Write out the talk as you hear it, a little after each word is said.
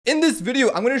In this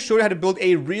video, I'm going to show you how to build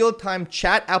a real-time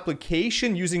chat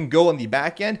application using Go on the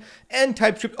backend and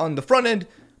TypeScript on the front end.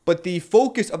 But the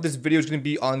focus of this video is going to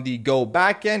be on the Go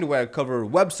backend, where I cover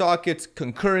WebSockets,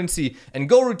 concurrency, and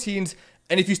Goroutines.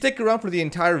 And if you stick around for the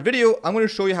entire video, I'm going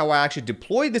to show you how I actually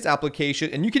deployed this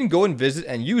application, and you can go and visit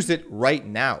and use it right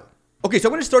now. Okay, so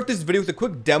I'm going to start this video with a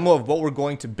quick demo of what we're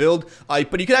going to build,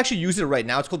 but you can actually use it right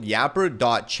now. It's called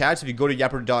yapper.chat. So if you go to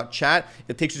yapper.chat,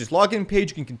 it takes you to this login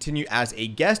page. You can continue as a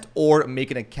guest or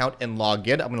make an account and log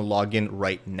in. I'm going to log in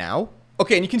right now.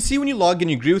 Okay, and you can see when you log in,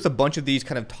 you agree with a bunch of these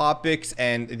kind of topics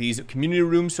and these community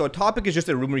rooms. So a topic is just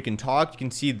a room where you can talk. You can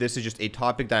see this is just a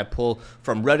topic that I pull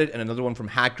from Reddit and another one from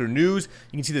Hacker News.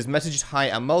 You can see this message,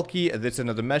 hi, I'm Melky. This is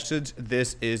another message.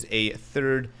 This is a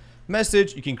third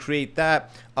message. You can create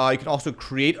that. You can also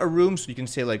create a room. So you can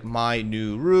say like my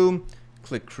new room,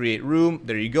 click create room.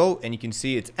 There you go. And you can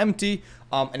see it's empty.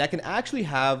 And I can actually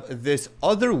have this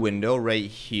other window right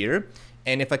here.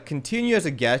 And if I continue as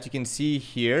a guest, you can see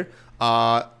here,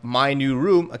 my new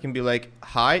room, I can be like,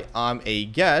 hi, I'm a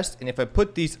guest. And if I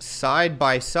put these side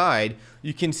by side,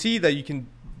 you can see that you can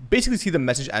basically see the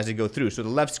message as they go through. So the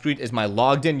left screen is my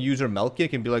logged in user Melky. I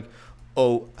can be like,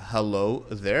 oh, hello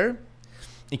there.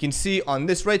 You can see on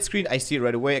this right screen, I see it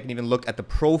right away. I can even look at the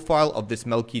profile of this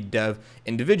Melky dev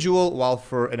individual, while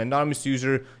for an anonymous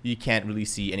user, you can't really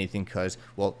see anything because,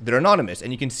 well, they're anonymous.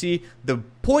 And you can see the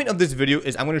point of this video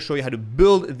is I'm going to show you how to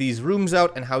build these rooms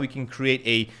out and how we can create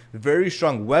a very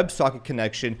strong WebSocket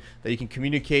connection that you can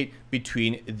communicate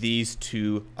between these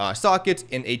two sockets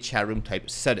in a chat room type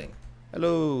setting.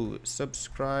 Hello,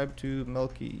 subscribe to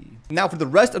Melky. Now for the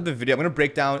rest of the video, I'm going to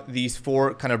break down these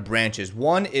four kind of branches.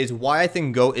 One is why I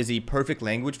think Go is a perfect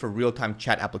language for real-time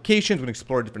chat applications. We're going to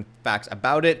explore different facts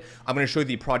about it. I'm going to show you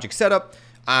the project setup.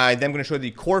 I'm then going to show you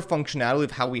the core functionality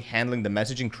of how we're handling the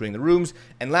messaging, creating the rooms.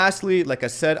 And lastly, like I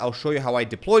said, I'll show you how I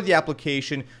deploy the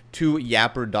application to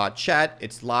yapper.chat.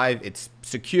 It's live, it's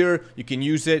secure, you can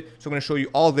use it. So I'm going to show you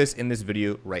all this in this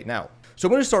video right now. So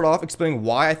I'm going to start off explaining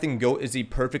why I think Go is a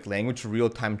perfect language for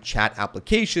real-time chat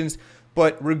applications.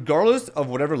 But regardless of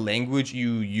whatever language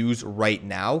you use right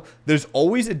now, there's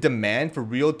always a demand for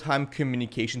real-time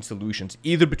communication solutions,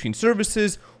 either between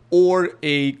services or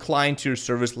a client to your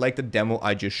service like the demo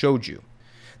I just showed you.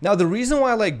 Now, the reason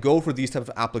why I like Go for these types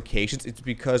of applications is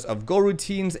because of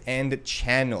Goroutines and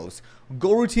channels.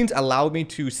 Goroutines allow me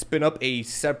to spin up a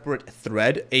separate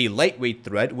thread, a lightweight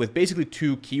thread with basically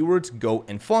two keywords, Go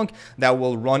and Func, that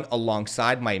will run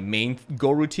alongside my main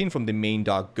Goroutine from the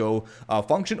main.go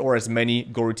function, or as many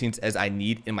Goroutines as I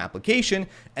need in my application.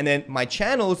 And then my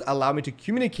channels allow me to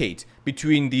communicate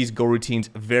between these Goroutines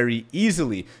very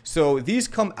easily. So these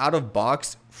come out of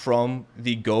box from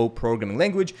the Go programming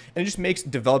language, and it just makes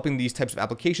developing these types of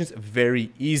applications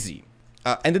very easy.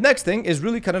 And the next thing is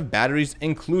really kind of batteries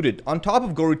included. On top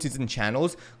of Goroutines and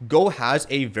channels, Go has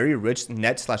a very rich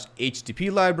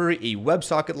net/HTTP library, a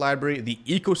WebSocket library. The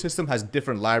ecosystem has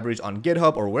different libraries on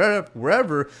GitHub or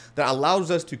wherever that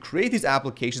allows us to create these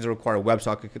applications that require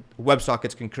WebSockets,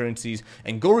 concurrencies,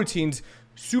 and Goroutines.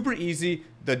 Super easy.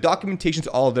 The documentation's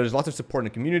all there. There's lots of support in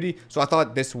the community. So I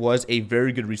thought this was a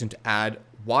very good reason to add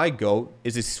why Go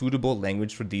is a suitable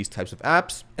language for these types of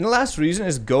apps. And the last reason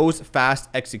is Go's fast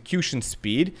execution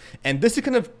speed. And this is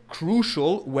kind of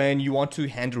crucial when you want to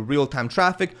handle real-time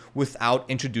traffic without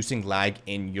introducing lag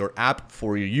in your app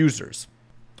for your users.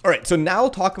 All right, so now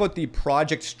I'll talk about the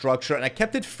project structure, and I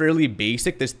kept it fairly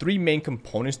basic. There's three main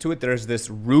components to it. There's this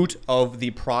root of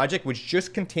the project, which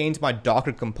just contains my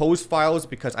Docker Compose files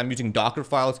because I'm using Docker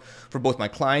files for both my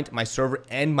client, my server,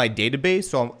 and my database.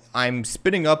 So I'm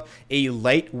spinning up a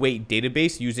lightweight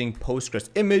database using Postgres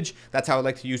image. That's how I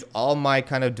like to use all my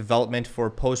kind of development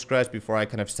for Postgres before I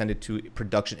kind of send it to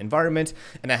production environments.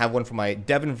 And I have one for my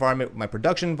dev environment, my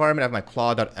production environment. I have my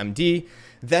claw.md.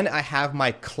 Then I have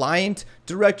my client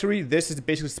directory. This is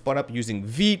basically spun up using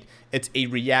Vite. It's a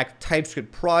React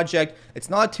TypeScript project. It's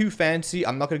not too fancy.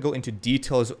 I'm not going to go into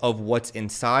details of what's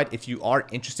inside. If you are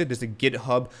interested, there's a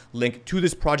GitHub link to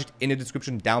this project in the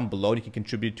description down below. You can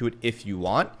contribute to it if you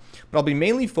want. But I'll be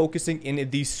mainly focusing in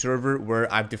the server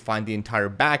where I've defined the entire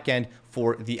backend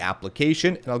for the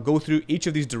application. And I'll go through each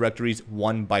of these directories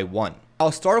one by one.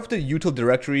 I'll start off with the util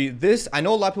directory. This, I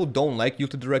know a lot of people don't like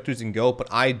util directories in Go,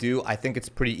 but I do. I think it's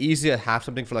pretty easy. I have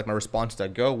something for like my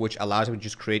response.go, which allows me to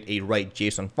just create a write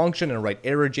JSON function and a write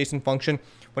error JSON function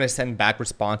when I send back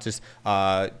responses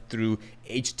through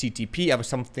HTTP. I have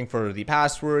something for the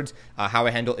passwords, how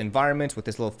I handle environments with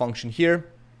this little function here.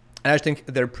 And I just think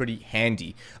they're pretty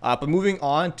handy. But moving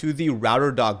on to the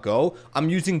router.go, I'm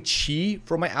using Qi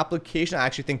for my application. I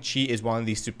actually think Qi is one of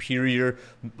the superior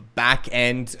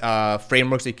back-end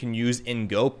frameworks that you can use in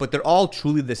Go, but they're all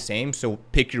truly the same. So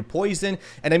pick your poison.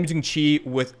 And I'm using Qi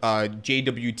with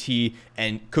JWT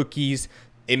and cookies.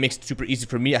 It makes it super easy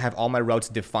for me. I have all my routes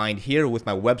defined here with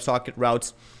my WebSocket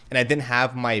routes. And I then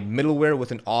have my middleware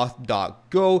with an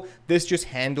auth.go. This just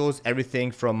handles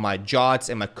everything from my JOTs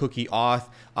and my cookie auth.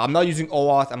 I'm not using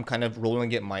OAuth. I'm kind of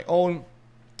rolling it my own.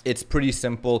 It's pretty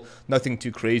simple, nothing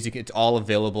too crazy. It's all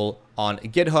available on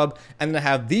GitHub. And then I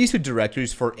have these two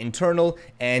directories for internal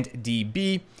and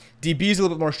DB. DB is a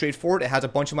little bit more straightforward. It has a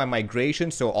bunch of my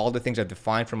migrations, so all the things I've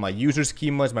defined from my user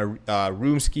schemas, my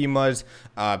room schemas,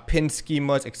 pin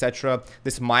schemas, etc.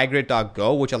 This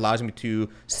migrate.go, which allows me to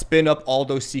spin up all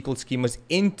those SQL schemas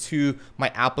into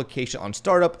my application on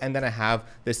startup. And then I have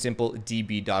this simple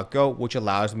db.go, which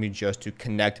allows me just to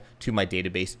connect to my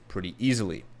database pretty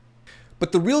easily.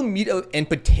 But the real meat and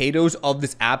potatoes of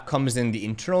this app comes in the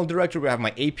internal directory. We have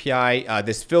my API,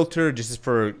 this filter, just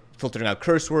for filtering out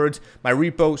curse words, my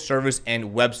repo, service,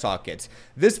 and WebSockets.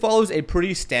 This follows a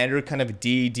pretty standard kind of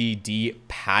DDD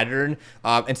pattern.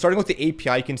 And starting with the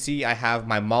API, you can see I have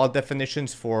my model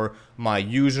definitions for my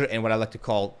user and what I like to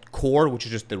call core, which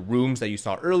is just the rooms that you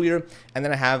saw earlier. And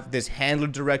then I have this handler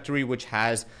directory, which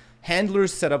has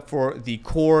handlers set up for the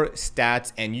core,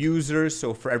 stats, and users.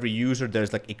 So for every user,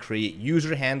 there's like a create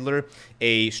user handler,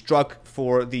 a struct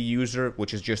for the user,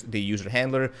 which is just the user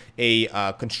handler, a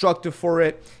constructor for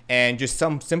it, and just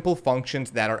some simple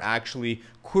functions that are actually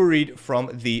queried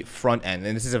from the front end.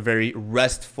 And this is a very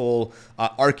RESTful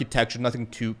architecture, nothing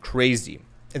too crazy.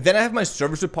 And then I have my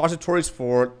service repositories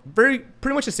for pretty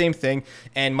much the same thing.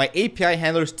 And my API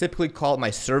handlers typically call it my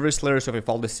service layer. So if I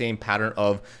follow the same pattern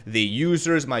of the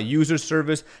users, my user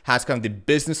service has kind of the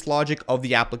business logic of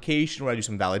the application where I do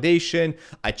some validation.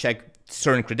 I check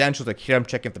certain credentials, like here I'm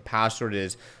checking if the password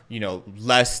is,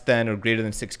 less than or greater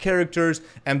than 6 characters.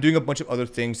 And I'm doing a bunch of other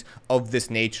things of this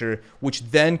nature, which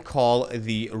then call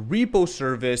the repo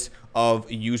service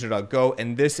of user.go.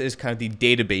 And this is kind of the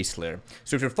database layer.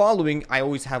 So if you're following, I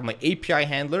always have my API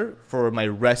handler for my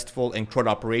RESTful and CRUD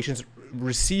operations,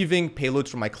 receiving payloads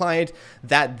from my client.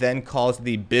 That then calls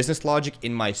the business logic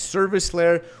in my service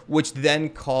layer, which then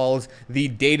calls the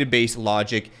database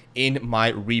logic in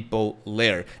my repo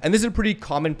layer. And this is a pretty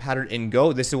common pattern in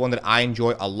Go. This is one that I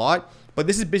enjoy a lot, but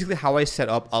this is basically how I set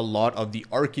up a lot of the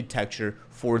architecture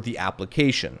for the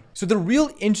application. So the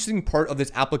real interesting part of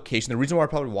this application, the reason why we're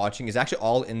probably watching, is actually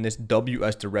all in this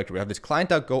WS directory. We have this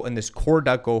client.go and this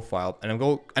core.go file, and I'm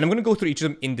going to go through each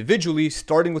of them individually,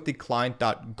 starting with the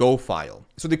client.go file.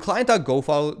 So the client.go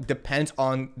file depends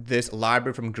on this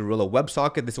library from Gorilla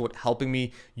WebSocket. This is what helping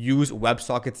me use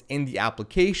WebSockets in the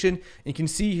application. And you can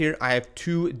see here I have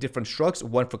 2 different structs,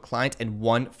 one for client and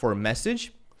one for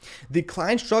message. The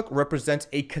client struct represents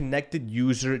a connected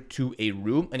user to a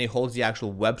room, and it holds the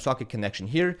actual WebSocket connection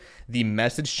here, the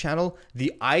message channel,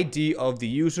 the ID of the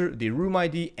user, the room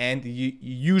ID, and the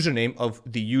username of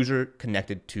the user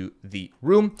connected to the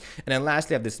room. And then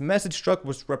lastly, I have this message struct,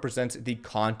 which represents the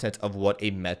content of what a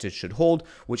message should hold,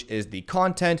 which is the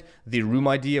content, the room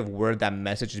ID of where that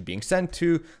message is being sent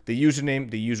to, the username,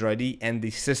 the user ID, and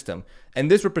the system. And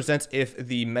this represents if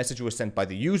the message was sent by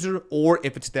the user or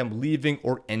if it's them leaving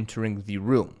or entering the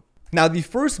room. Now, the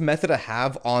first method I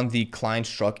have on the client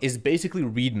struct is basically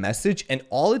read message, and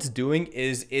all it's doing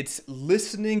is it's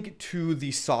listening to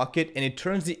the socket and it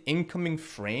turns the incoming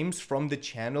frames from the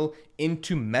channel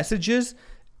into messages.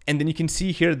 And then you can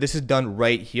see here, this is done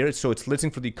right here. So it's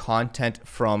listening for the content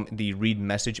from the read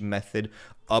message method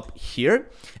up here.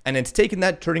 And it's taking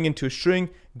that, turning into a string,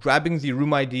 grabbing the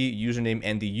room ID, username,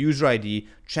 and the user ID,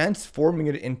 transforming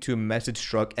it into a message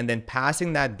struct, and then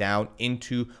passing that down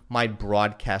into my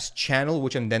broadcast channel,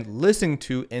 which I'm then listening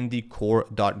to in the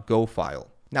core.go file.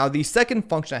 Now, the second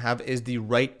function I have is the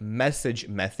write message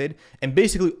method. And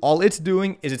basically all it's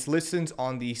doing is it listens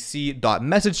on the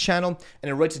c.message channel and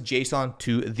it writes JSON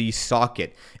to the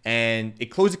socket. And it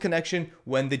closes the connection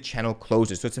when the channel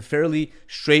closes. So it's a fairly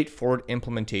straightforward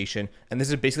implementation. And this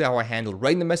is basically how I handle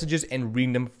writing the messages and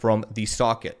reading them from the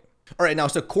socket. All right, now,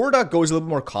 so core.go is a little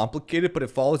more complicated, but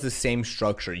it follows the same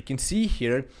structure. You can see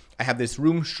here, I have this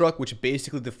room struct, which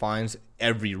basically defines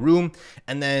every room.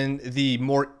 And then the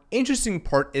more interesting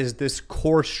part is this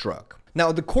core struct.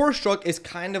 Now, the core struct is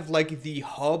kind of like the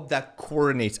hub that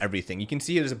coordinates everything. You can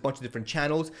see there's a bunch of different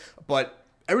channels, but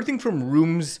everything from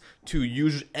rooms to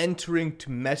users entering,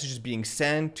 to messages being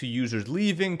sent, to users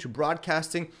leaving, to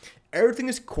broadcasting, everything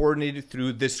is coordinated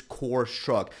through this core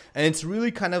struct. And it's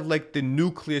really kind of like the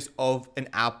nucleus of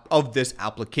this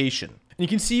application. And you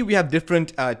can see we have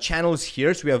different channels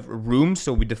here. So we have rooms.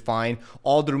 So we define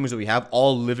all the rooms that we have,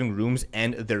 all living rooms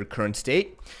and their current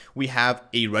state. We have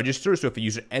a register. So if a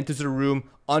user enters the room,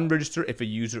 unregister if a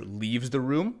user leaves the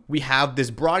room. We have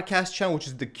this broadcast channel, which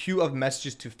is the queue of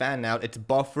messages to fan out. It's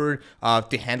buffered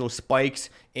to handle spikes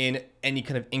in any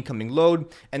kind of incoming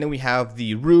load. And then we have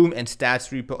the room and stats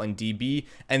repo on DB.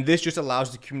 And this just allows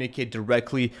us to communicate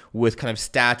directly with kind of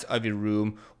stats of a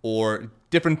room or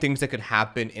different things that could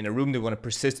happen in a room that we want to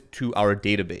persist to our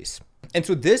database. And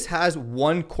so this has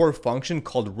one core function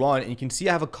called run. And you can see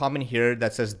I have a comment here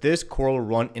that says this core will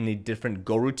run in a different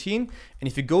Go routine. And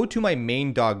if you go to my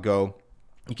main.go,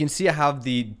 you can see I have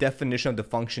the definition of the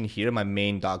function here, my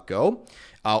main.go,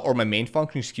 or my main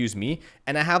function, excuse me.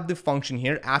 And I have the function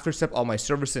here. After set up all my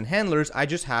services and handlers, I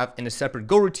just have in a separate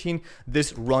Go routine,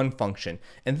 this run function.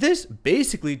 And this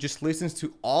basically just listens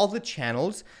to all the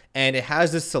channels, and it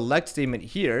has this select statement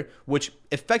here, which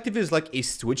effectively is like a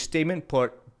switch statement,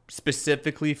 but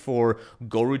specifically for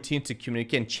Go routines to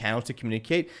communicate and channels to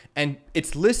communicate. And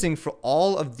it's listening for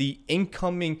all of the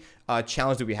incoming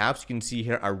channels that we have. So you can see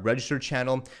here our register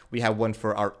channel. We have one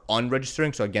for our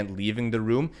unregistering, so again, leaving the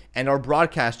room, and our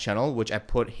broadcast channel, which I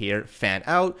put here, fan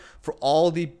out, for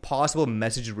all the possible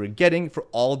messages we're getting for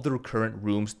all the recurrent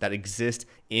rooms that exist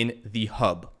in the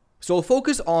hub. So we'll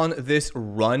focus on this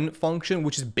run function,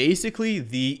 which is basically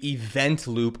the event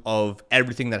loop of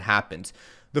everything that happens.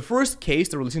 The first case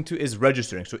that we're listening to is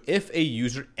registering. So if a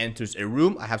user enters a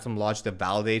room, I have some logic that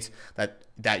validates that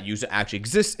that user actually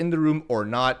exists in the room or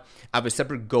not. I have a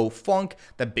separate Go func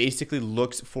that basically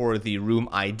looks for the room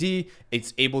ID.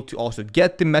 It's able to also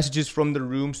get the messages from the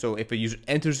room. So if a user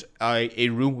enters a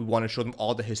room, we want to show them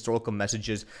all the historical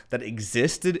messages that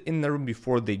existed in the room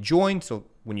before they joined. So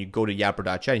when you go to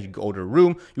yapper.chat, you go to a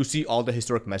room, you'll see all the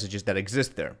historic messages that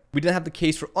exist there. We then have the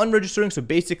case for unregistering. So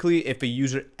basically, if a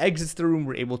user exits the room,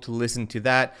 we're able to listen to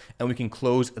that, and we can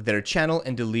close their channel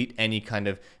and delete any kind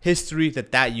of history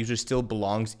that that user still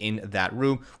belongs in that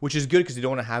room, which is good because you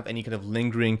don't want to have any kind of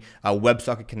lingering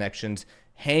WebSocket connections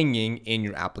hanging in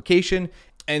your application.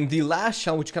 And the last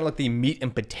channel, which is kind of like the meat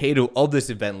and potato of this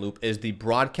event loop, is the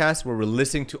broadcast, where we're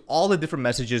listening to all the different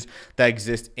messages that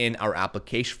exist in our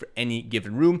application for any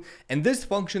given room. And this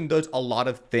function does a lot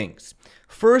of things.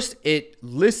 First, it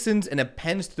listens and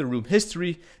appends to the room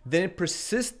history. Then it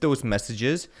persists those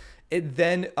messages. It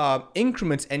then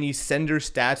increments any sender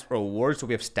stats or awards. So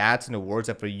we have stats and awards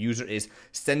if a user is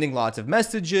sending lots of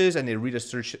messages and they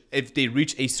if they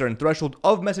reach a certain threshold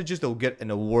of messages, they'll get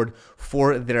an award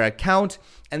for their account.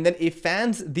 And then it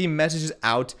fans the messages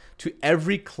out to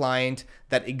every client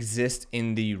that exists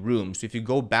in the room. So if you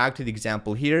go back to the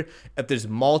example here, if there's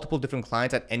multiple different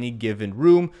clients at any given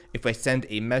room, if I send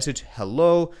a message,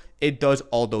 hello, it does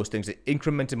all those things. It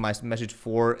incremented my message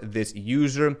for this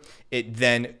user. It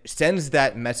then sends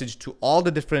that message to all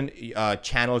the different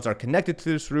channels that are connected to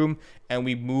this room, and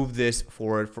we move this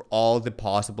forward for all the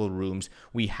possible rooms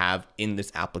we have in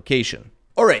this application.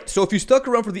 All right, so if you stuck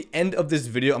around for the end of this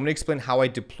video, I'm gonna explain how I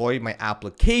deploy my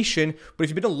application. But if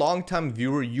you've been a long-time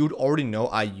viewer, you'd already know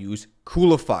I use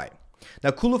Coolify.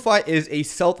 Now, Coolify is a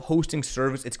self-hosting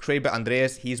service. It's created by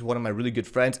Andreas. He's one of my really good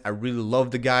friends. I really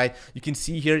love the guy. You can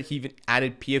see here, he even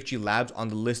added PFG Labs on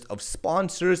the list of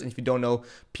sponsors. And if you don't know,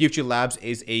 PFG Labs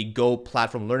is a Go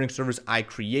platform learning service I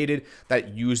created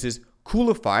that uses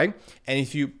Coolify. And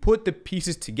if you put the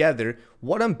pieces together,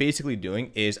 what I'm basically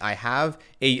doing is I have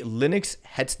a Linux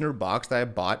Hetzner box that I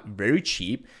bought very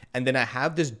cheap, and then I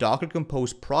have this Docker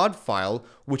Compose prod file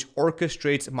which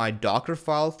orchestrates my Docker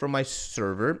file from my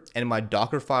server and my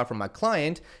Docker file from my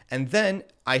client, and then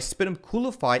I spin up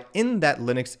Coolify in that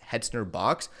Linux Hetzner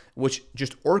box, which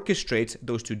just orchestrates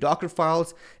those two Docker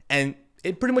files, and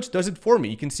it pretty much does it for me.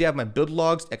 You can see I have my build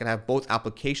logs. I can have both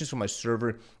applications from my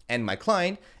server and my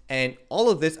client. And all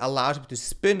of this allows me to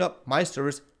spin up my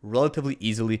service relatively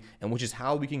easily, and which is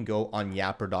how we can go on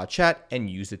yapper.chat and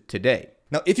use it today.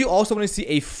 Now, if you also want to see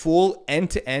a full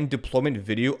end-to-end deployment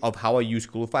video of how I use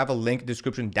Coolify, I have a link in the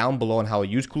description down below on how I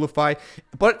use Coolify.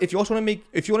 But if you also want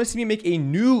to see me make a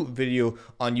new video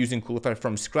on using Coolify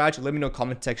from scratch, let me know in the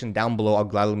comment section down below. I'll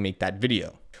gladly make that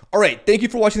video. All right, thank you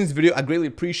for watching this video. I greatly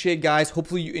appreciate it, guys.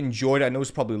 Hopefully you enjoyed it. I know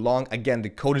it's probably long. Again, the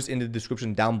code is in the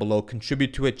description down below.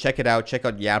 Contribute to it. Check it out. Check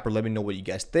out Yapper. Let me know what you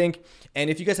guys think. And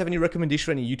if you guys have any recommendations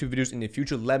for any YouTube videos in the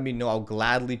future, let me know. I'll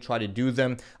gladly try to do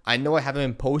them. I know I haven't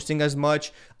been posting as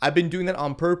much. I've been doing that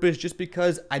on purpose just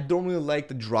because I don't really like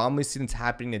the drama that's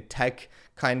happening in tech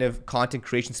kind of content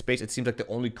creation space. It seems like the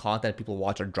only content people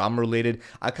watch are drama related.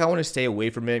 I kind of want to stay away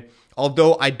from it.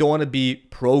 Although I don't want to be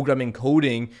programming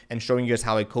coding and showing you guys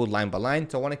how I code line by line.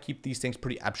 So I want to keep these things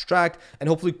pretty abstract and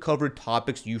hopefully cover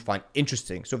topics you find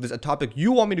interesting. So if there's a topic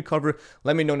you want me to cover,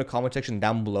 let me know in the comment section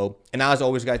down below. And as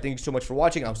always, guys, thank you so much for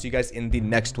watching. I'll see you guys in the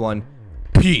next one.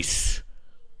 Peace.